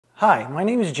Hi, my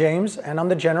name is James and I'm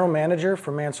the General Manager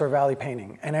for Mansour Valley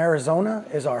Painting, and Arizona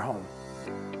is our home.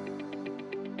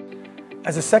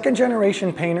 As a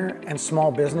second-generation painter and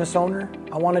small business owner,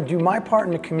 I want to do my part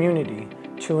in the community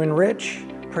to enrich,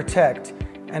 protect,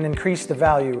 and increase the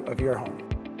value of your home.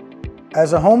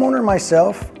 As a homeowner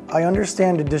myself, I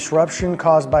understand the disruption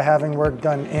caused by having work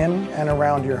done in and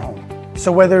around your home.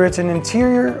 So whether it's an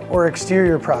interior or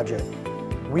exterior project,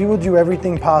 we will do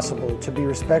everything possible to be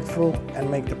respectful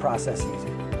and make the process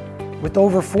easy. With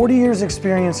over 40 years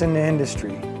experience in the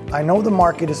industry, I know the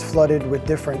market is flooded with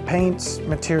different paints,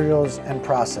 materials, and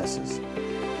processes.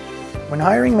 When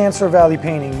hiring Mansour Valley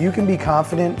Painting, you can be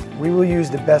confident we will use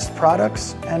the best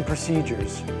products and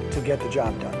procedures to get the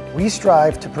job done. We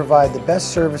strive to provide the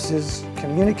best services,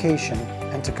 communication,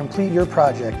 and to complete your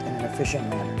project in an efficient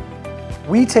manner.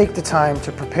 We take the time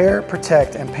to prepare,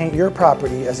 protect, and paint your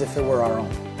property as if it were our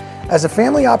own. As a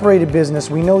family-operated business,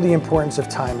 we know the importance of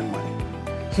time and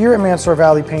money. Here at Mansour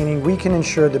Valley Painting, we can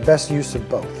ensure the best use of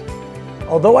both.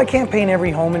 Although I can't paint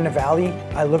every home in the valley,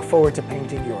 I look forward to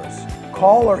painting yours.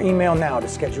 Call or email now to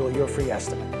schedule your free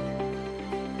estimate.